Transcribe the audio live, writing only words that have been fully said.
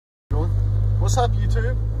what's up,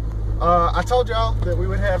 YouTube? I told y'all that we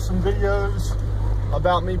would have some videos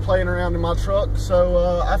about me playing around in my truck,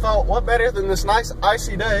 so I thought, what better than this nice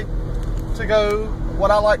icy day to go what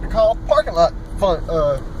I like to call parking lot fun,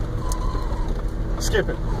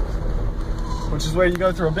 skipping, which is where you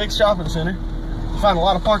go through a big shopping center, you find a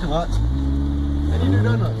lot of parking lots, and you do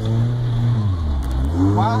donuts.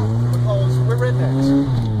 Why? Because we're rednecks.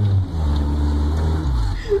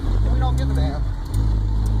 And we don't give a damn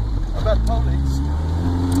about the police.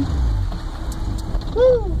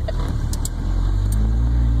 Woo!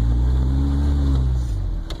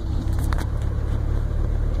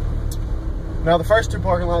 Now the first two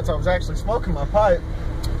parking lots I was actually smoking my pipe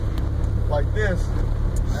like this,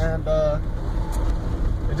 and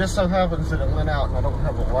it just so happens that it went out and I don't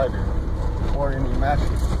have a lighter or any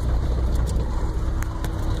matches.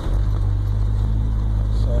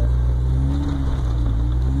 So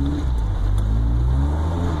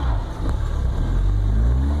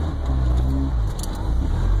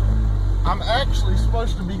I'm actually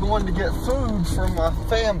supposed to be going to get food from my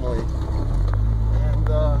family.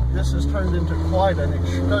 This has turned into quite an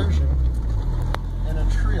excursion and a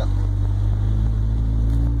trip.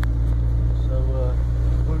 So,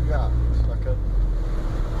 what we got?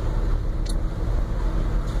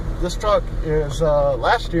 This truck is,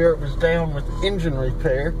 last year it was down with engine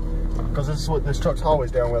repair, because this is what this truck's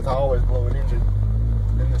always down with. I always blow an engine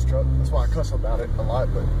in this truck. That's why I cuss about it a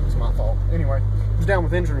lot, but it's my fault. Anyway, it was down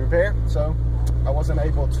with engine repair, so I wasn't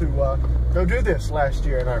able to go do this last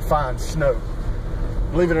year in our fine snow.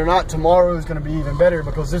 Believe it or not, tomorrow is going to be even better,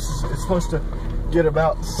 because it's supposed to get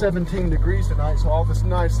about 17 degrees tonight. So all this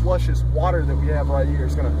nice, luscious water that we have right here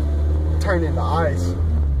is going to turn into ice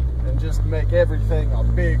and just make everything a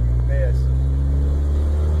big mess.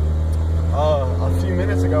 A few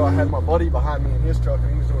minutes ago, I had my buddy behind me in his truck,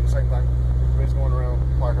 and he was doing the same thing. He was going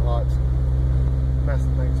around parking lots,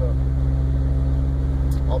 messing things up.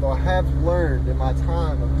 Although I have learned in my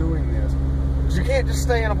time of doing this, you can't just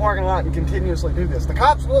stay in a parking lot and continuously do this. The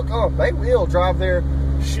cops will come. They will drive their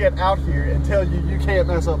shit out here and tell you you can't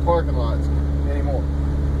mess up parking lots anymore.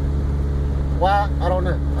 Why? I don't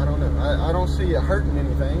know. I don't know. I don't see it hurting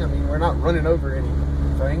anything. I mean, we're not running over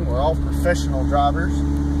anything. We're all professional drivers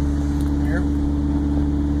here.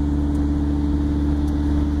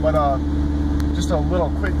 But just a little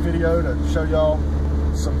quick video to show y'all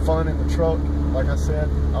some fun in the truck. Like I said,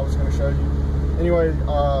 I was going to show you. Anyway,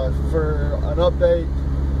 for an update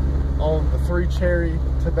on the 3 Cherry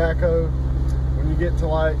tobacco, when you get to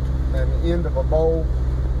like an end of a bowl,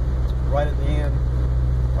 right at the end,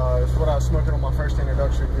 it's what I was smoking on my first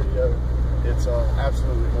introductory video. It's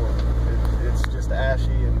absolutely horrible. It's just ashy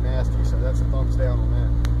and nasty, so that's a thumbs down on that.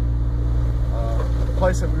 The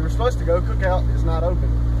place that we were supposed to go, Cookout, is not open,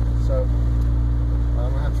 so I'm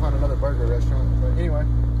gonna have to find another burger restaurant. But anyway,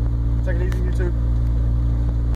 take it easy, YouTube.